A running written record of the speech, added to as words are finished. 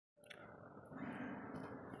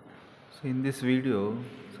So in this video,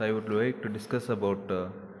 I would like to discuss about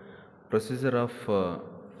procedure of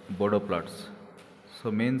Bode plots.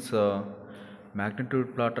 So means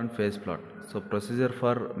magnitude plot and phase plot. So procedure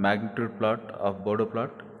for magnitude plot of Bode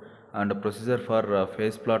plot and procedure for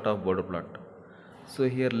phase plot of Bode plot. So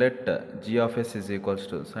here let g of s is equals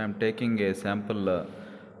to, so I am taking a sample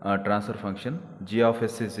transfer function. G of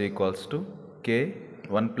s is equals to k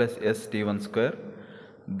 1 plus s t1 square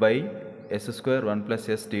by s square 1 plus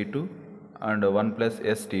s t2 and 1 plus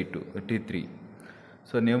s t2 t3.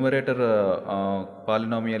 So numerator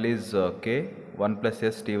polynomial is k 1 plus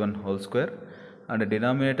s t1 whole square, and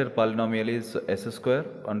denominator polynomial is s square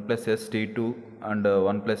 1 plus s t2 and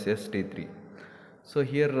 1 plus s t3. So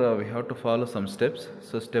here we have to follow some steps.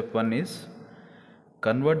 So step 1 is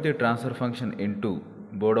convert the transfer function into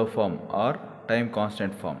Bode form or time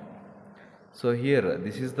constant form. So here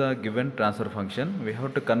this is the given transfer function. We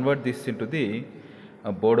have to convert this into the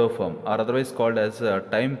Bode form, or otherwise called as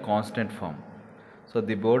time constant form. So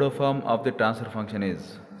the Bode form of the transfer function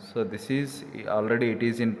is, so this is already it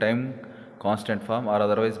is in time constant form or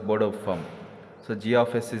otherwise Bode form. So g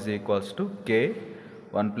of s is equals to k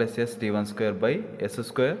 1 plus s t1 square by s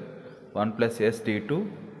square 1 plus s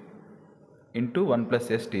t2 into 1 plus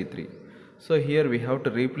s t3. So here we have to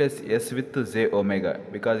replace s with j omega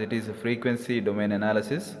because it is a frequency domain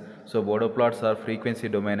analysis. So Bode plots are frequency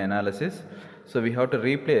domain analysis. So we have to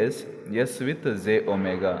replace s with j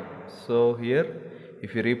omega. So here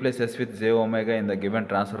if you replace s with j omega in the given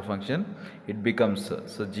transfer function, it becomes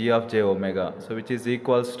so g of j omega, so which is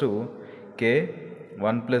equals to k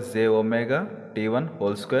 1 plus j omega t1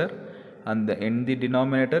 whole square, and in the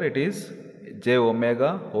denominator it is j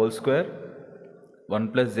omega whole square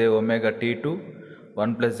 1 plus j omega t2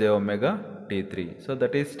 1 plus j omega t3. So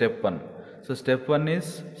that is step 1. So step 1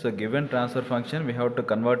 is, so given transfer function we have to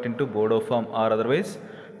convert into Bode form or otherwise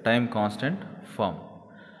time constant form.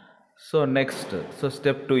 So next, so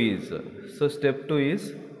step 2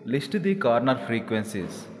 is list the corner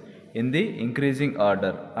frequencies in the increasing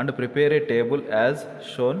order and prepare a table as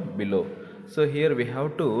shown below. So here we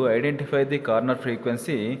have to identify the corner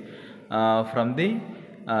frequency from the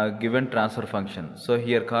given transfer function. So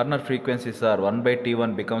here corner frequencies are 1 by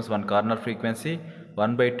t1 becomes one corner frequency,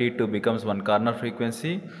 1 by t2 becomes one corner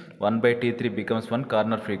frequency, 1 by t3 becomes one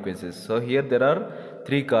corner frequencies. So here there are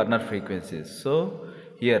 3 corner frequencies. So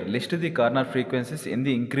here list the corner frequencies in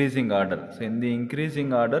the increasing order. So in the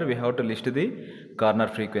increasing order we have to list the corner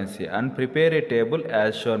frequency and prepare a table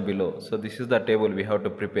as shown below. So this is the table we have to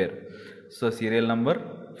prepare. So serial number,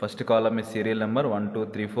 first column is serial number 1,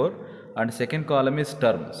 2, 3, 4, and second column is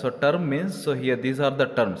term. So term means, so here these are the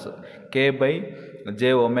terms. K by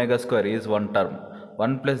j omega square is one term.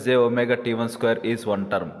 1 plus j omega t1 square is one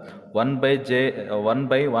term. 1 by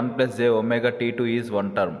 1 plus j omega t2 is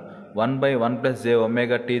one term. 1 by 1 plus j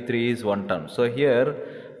omega t3 is one term. So here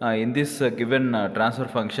in this given transfer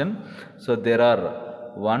function, so there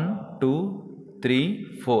are 1, 2,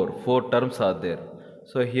 3, 4 terms are there.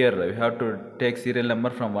 So here we have to take serial number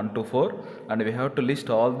from 1 to 4 and we have to list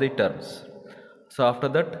all the terms. So after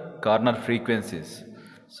that, corner frequencies.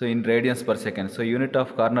 So in radians per second. So unit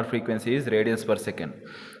of corner frequency is radians per second.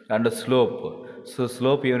 And slope. So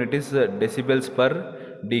slope unit is decibels per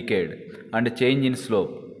decade. And change in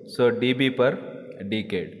slope. So dB per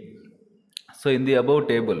decade. So in the above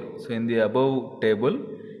table,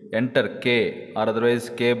 enter k or otherwise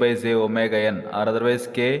k by j omega n or otherwise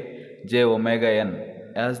k j omega n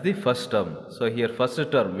as the first term. So here first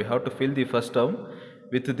term we have to fill the first term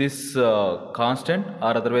with this constant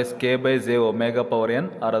or otherwise k by j omega power n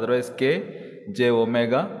or otherwise k j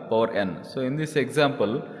omega power n. So in this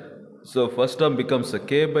example, so first term becomes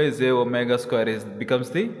k by j omega square becomes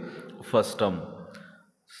the first term.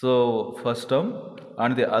 So first term,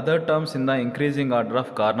 and the other terms in the increasing order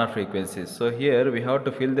of corner frequencies. So here we have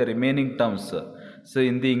to fill the remaining terms. So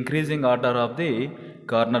in the increasing order of the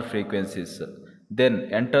corner frequencies. Then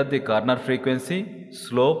enter the corner frequency,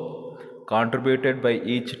 slope contributed by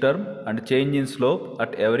each term and change in slope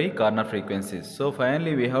at every corner frequencies. So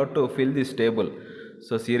finally we have to fill this table.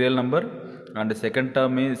 So serial number, and the second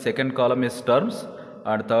column is terms,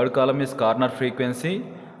 and third column is corner frequency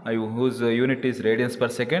whose unit is radians per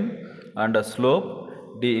second, and a slope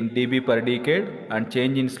in dB per decade and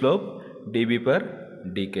change in slope dB per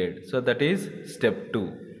decade. So that is step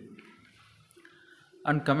 2.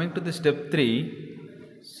 And coming to the step 3,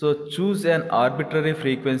 so choose an arbitrary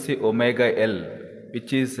frequency omega L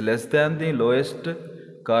which is less than the lowest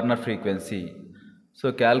corner frequency.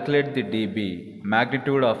 So calculate the dB,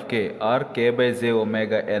 magnitude of k or k by j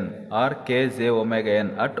omega n or k j omega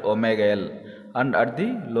n at omega L and at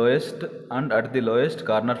the lowest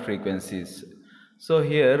corner frequencies. So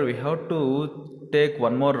here we have to take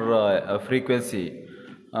one more frequency,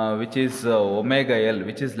 which is omega L,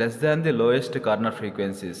 which is less than the lowest corner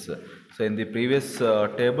frequencies. So in the previous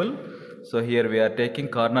table, so here we are taking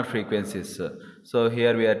corner frequencies. So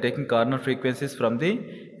here we are taking corner frequencies from the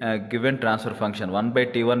given transfer function. 1 by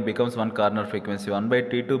T1 becomes one corner frequency, 1 by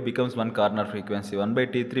T2 becomes one corner frequency, 1 by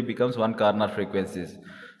T3 becomes one corner frequencies.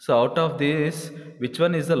 So out of this, which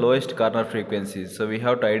one is the lowest corner frequency? So we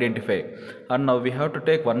have to identify, and now we have to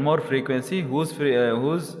take one more frequency whose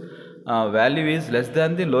value is less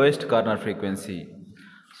than the lowest corner frequency.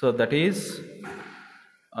 So that is,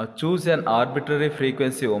 choose an arbitrary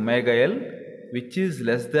frequency omega L which is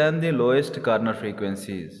less than the lowest corner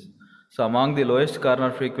frequencies. So among the lowest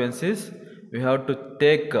corner frequencies, we have to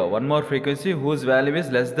take one more frequency whose value is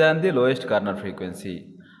less than the lowest corner frequency.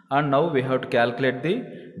 And now we have to calculate the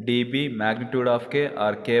dB magnitude of k,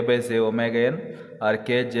 or k by j omega n, or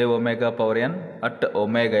k j omega power n at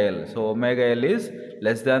omega L. So omega L is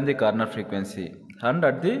less than the corner frequency,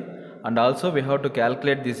 and also we have to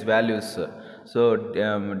calculate these values. So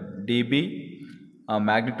dB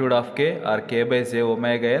magnitude of k, or k by j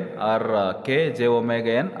omega n, or k j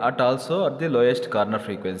omega n at the lowest corner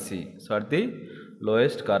frequency. So at the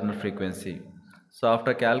lowest corner frequency. So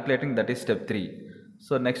after calculating, that is step 3.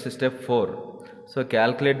 So next, step 4. So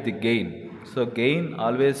calculate the gain. So gain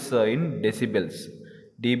always in decibels,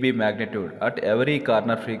 dB magnitude at every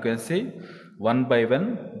corner frequency, one by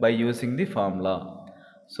one, by using the formula.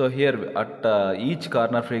 So here at each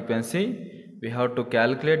corner frequency, we have to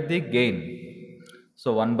calculate the gain.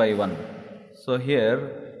 So one by one. So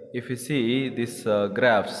here, if you see this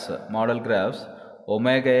graphs, model graphs,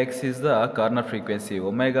 omega x is the corner frequency,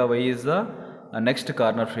 omega y is the next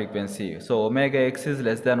corner frequency. So omega x is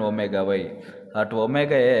less than omega y. At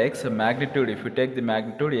omega x, magnitude, if you take the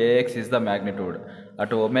magnitude, ax is the magnitude.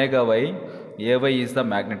 At omega y, ay is the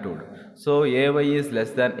magnitude. So ay is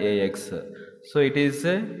less than ax. So it is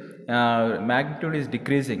magnitude is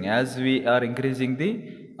decreasing as we are increasing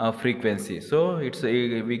the frequency. So it's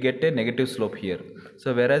we get a negative slope here.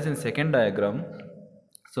 So whereas in second diagram,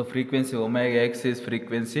 so frequency omega x is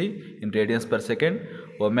frequency in radians per second,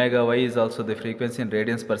 omega y is also the frequency in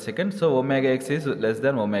radians per second. So omega x is less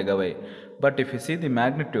than omega y. But if you see the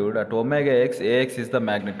magnitude, at omega x, ax is the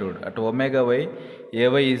magnitude. At omega y,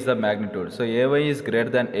 ay is the magnitude. So ay is greater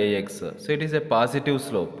than ax. So it is a positive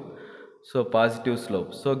slope. So positive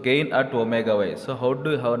slope. So gain at omega y. So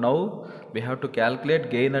how now we have to calculate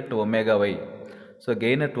gain at omega y. So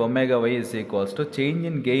gain at omega y is equals to change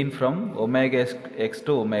in gain from omega x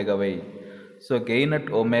to omega y. So gain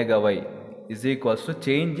at omega y is equals to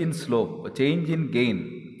change in slope, change in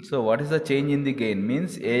gain. So what is the change in the gain?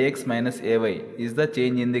 Means ax minus ay is the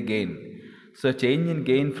change in the gain. So change in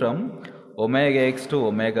gain from omega x to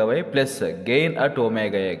omega y plus gain at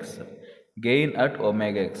omega x. Gain at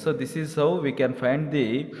omega x. So this is how we can find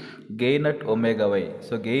the gain at omega y.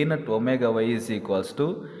 So gain at omega y is equals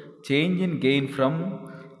to change in gain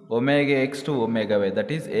from omega x to omega y,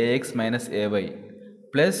 that is ax minus ay,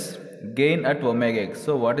 plus gain at omega x.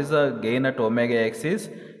 So what is the gain at omega x is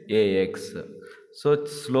ax. So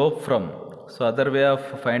slope from, so other way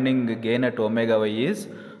of finding gain at omega y is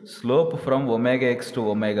slope from omega x to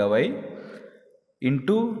omega y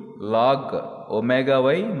into log omega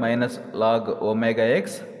y minus log omega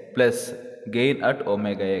x plus gain at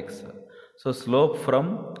omega x. So slope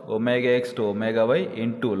from omega x to omega y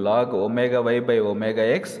into log omega y by omega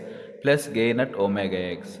x plus gain at omega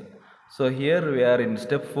x. So here we are in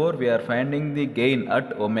step 4, we are finding the gain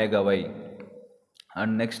at omega y.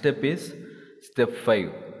 And next step is step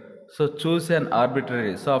 5. So choose an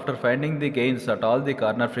arbitrary. So after finding the gains at all the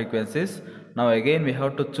corner frequencies, now again we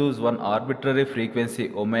have to choose one arbitrary frequency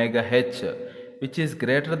omega h which is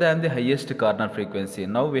greater than the highest corner frequency.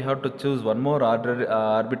 Now we have to choose one more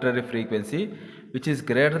arbitrary frequency which is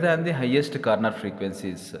greater than the highest corner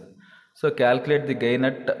frequencies. So calculate the gain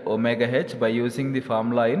at omega h by using the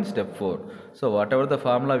formula in step 4. So whatever the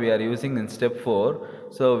formula we are using in step 4,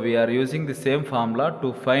 so we are using the same formula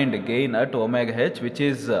to find gain at omega h which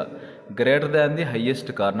is greater than the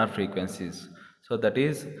highest corner frequencies. So that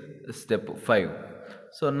is step 5.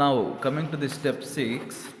 So now coming to the step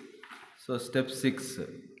 6. So step 6.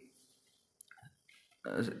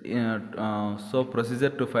 So procedure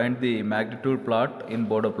to find the magnitude plot in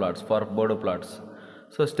Bode plots, for Bode plots.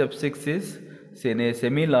 So step 6 is, in a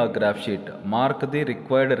semi-log graph sheet, mark the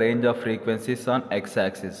required range of frequencies on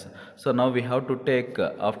x-axis. So now we have to take,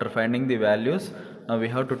 after finding the values, now we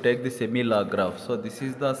have to take the semi-log graph. So this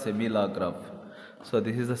is the semi-log graph. So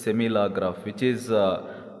this is the semi-log graph which is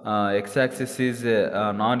x-axis is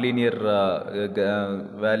non-linear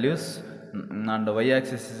values, and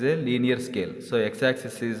y-axis is a linear scale. So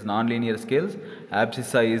x-axis is non-linear scales,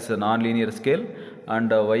 abscissa is a non-linear scale, and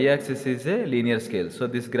y-axis is a linear scale. So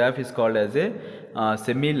this graph is called as a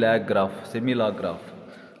semi-log graph.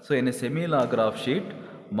 So in a semi-log graph sheet,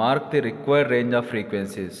 mark the required range of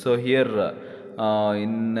frequencies. So here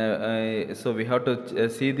so we have to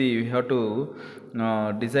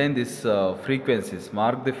design this frequencies,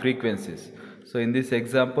 mark the frequencies. So in this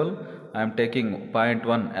example, I am taking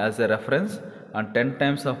 0.1 as a reference, and 10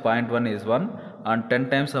 times of 0.1 is 1, and 10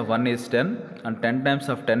 times of 1 is 10, and 10 times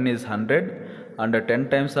of 10 is 100, and 10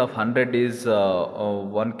 times of 100 is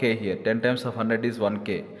 1k here. 10 times of 100 is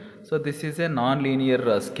 1k. So this is a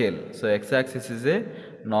non-linear scale. So x-axis is a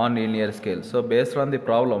non-linear scale. So based on the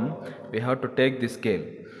problem, we have to take this scale,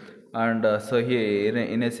 and so here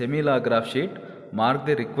in a semi-log graph sheet, mark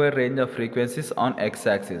the required range of frequencies on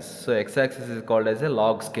x-axis. So x-axis is called as a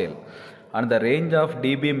log scale, and the range of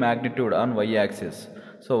dB magnitude on y-axis.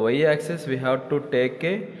 So y-axis we have to take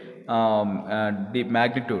a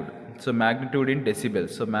magnitude. So magnitude in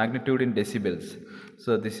decibels. So magnitude in decibels.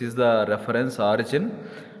 So this is the reference origin,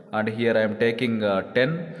 and here I am taking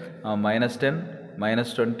 10, minus 10,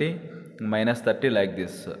 minus 20, minus 30, like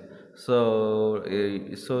this. So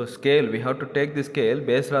scale, we have to take the scale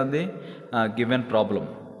based on the given problem,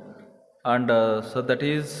 and so that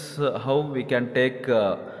is how we can take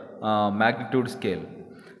magnitude scale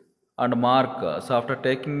and mark. So after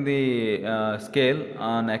taking the scale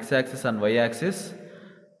on x-axis and y-axis,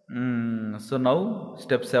 so now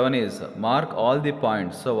step 7 is mark all the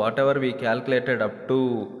points. So whatever we calculated up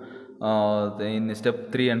to in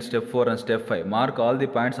step 3 and step 4 and step 5, mark all the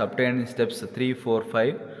points obtained in steps 3, 4,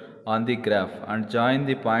 5 on the graph, and join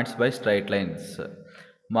the points by straight lines.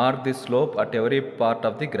 Mark the slope at every part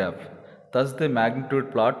of the graph. Thus the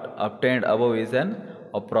magnitude plot obtained above is an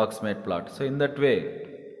approximate plot. So in that way,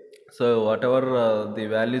 so whatever the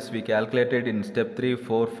values we calculated in step 3,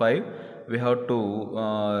 4, 5, we have to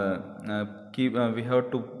we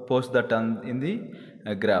have to post that in the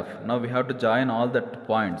graph. Now we have to join all that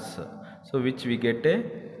points, so which we get a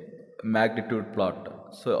magnitude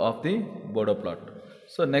plot, so of the Bode plot.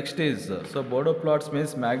 So next is so Bode plots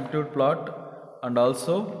means magnitude plot and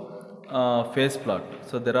also phase plot.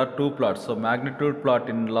 So there are two plots. So magnitude plot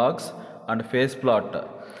in logs and phase plot.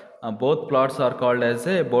 Both plots are called as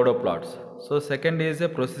a Bode plots. So second is a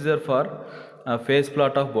procedure for phase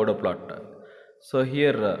plot of Bode plot. So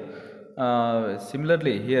here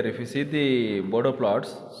similarly, here if you see the Bode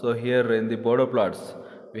plots, so here in the Bode plots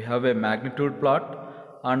we have a magnitude plot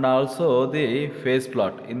and also the phase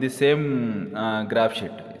plot in the same graph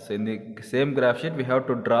sheet. So in the same graph sheet we have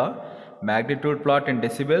to draw magnitude plot in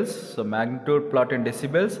decibels. So magnitude plot in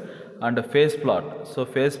decibels and a phase plot. So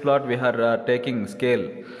phase plot we are taking scale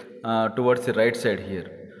towards the right side here.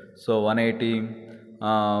 So 180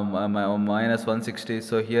 minus 160.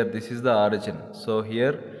 So here this is the origin. So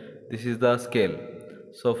here this is the scale.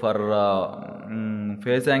 So for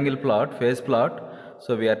phase angle plot, phase plot,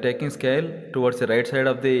 so we are taking scale towards the right side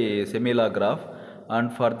of the semi-log graph,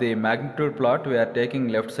 and for the magnitude plot we are taking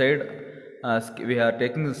left side. We are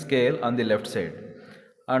taking scale on the left side,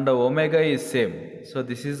 and omega is same. So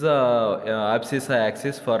this is the abscissa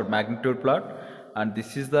axis for magnitude plot, and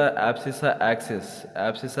this is the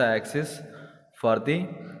abscissa axis for the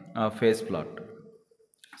phase plot.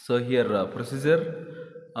 So here procedure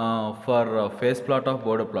for phase plot of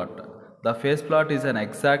Bode plot. The phase plot is an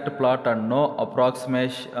exact plot and no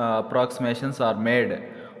approximations are made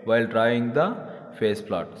while drawing the phase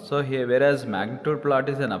plot. So here, whereas magnitude plot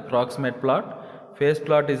is an approximate plot, phase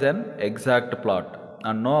plot is an exact plot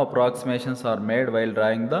and no approximations are made while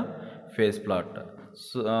drawing the phase plot.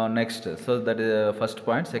 So next, so that is first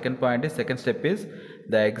point. Second point is, second step is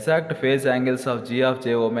the exact phase angles of g of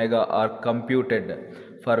j omega are computed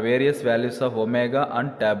for various values of omega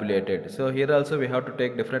and tabulated. So here also we have to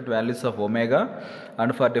take different values of omega,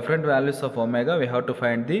 and for different values of omega we have to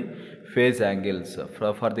find the phase angles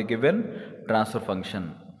for the given transfer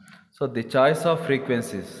function. So the choice of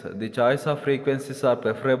frequencies are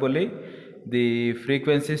preferably the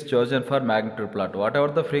frequencies chosen for magnitude plot. Whatever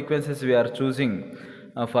the frequencies we are choosing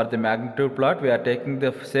for the magnitude plot, we are taking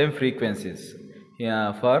the same frequencies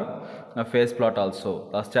for a phase plot also.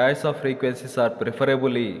 The choice of frequencies are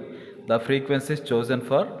preferably the frequencies chosen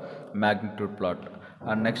for magnitude plot.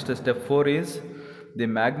 And next, step 4 is the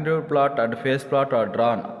magnitude plot and phase plot are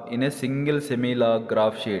drawn in a single semi-log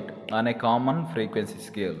graph sheet on a common frequency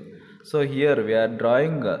scale. So here we are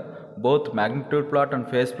drawing both magnitude plot and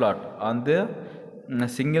phase plot on the a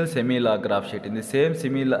single semi-log graph sheet. In the same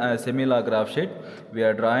semi-log graph sheet, we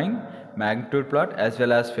are drawing magnitude plot as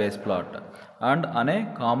well as phase plot and on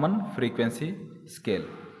a common frequency scale.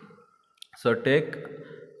 So take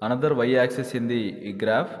another y-axis in the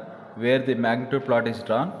graph where the magnitude plot is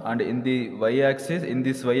drawn, and in the y-axis,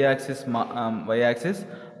 y-axis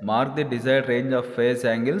mark the desired range of phase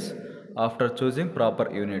angles after choosing proper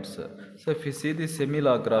units. So if you see the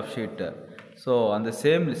semi-log graph sheet, so on the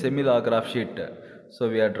same semi-log graph sheet, so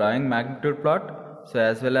we are drawing magnitude plot, so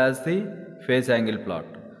as well as the phase angle plot.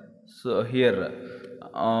 So here,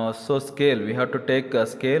 so scale, we have to take a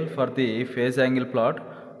scale for the phase angle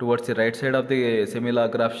plot towards the right side of the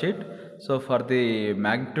semi-log graph sheet. So for the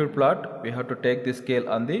magnitude plot, we have to take the scale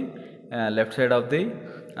on the left side of the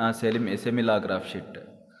semi-log graph sheet.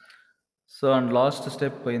 So and last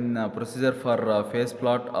step in procedure for phase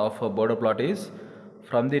plot of Bode plot is,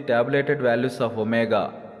 from the tabulated values of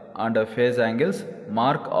omega and phase angles,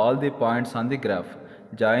 mark all the points on the graph.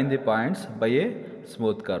 Join the points by a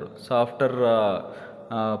smooth curve. So after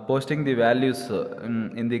posting the values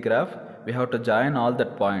in the graph, we have to join all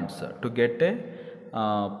that points to get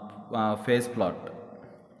a phase plot.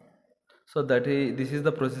 So this is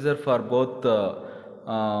the procedure for both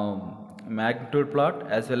magnitude plot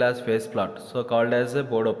as well as phase plot, so called as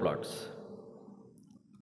Bode plots.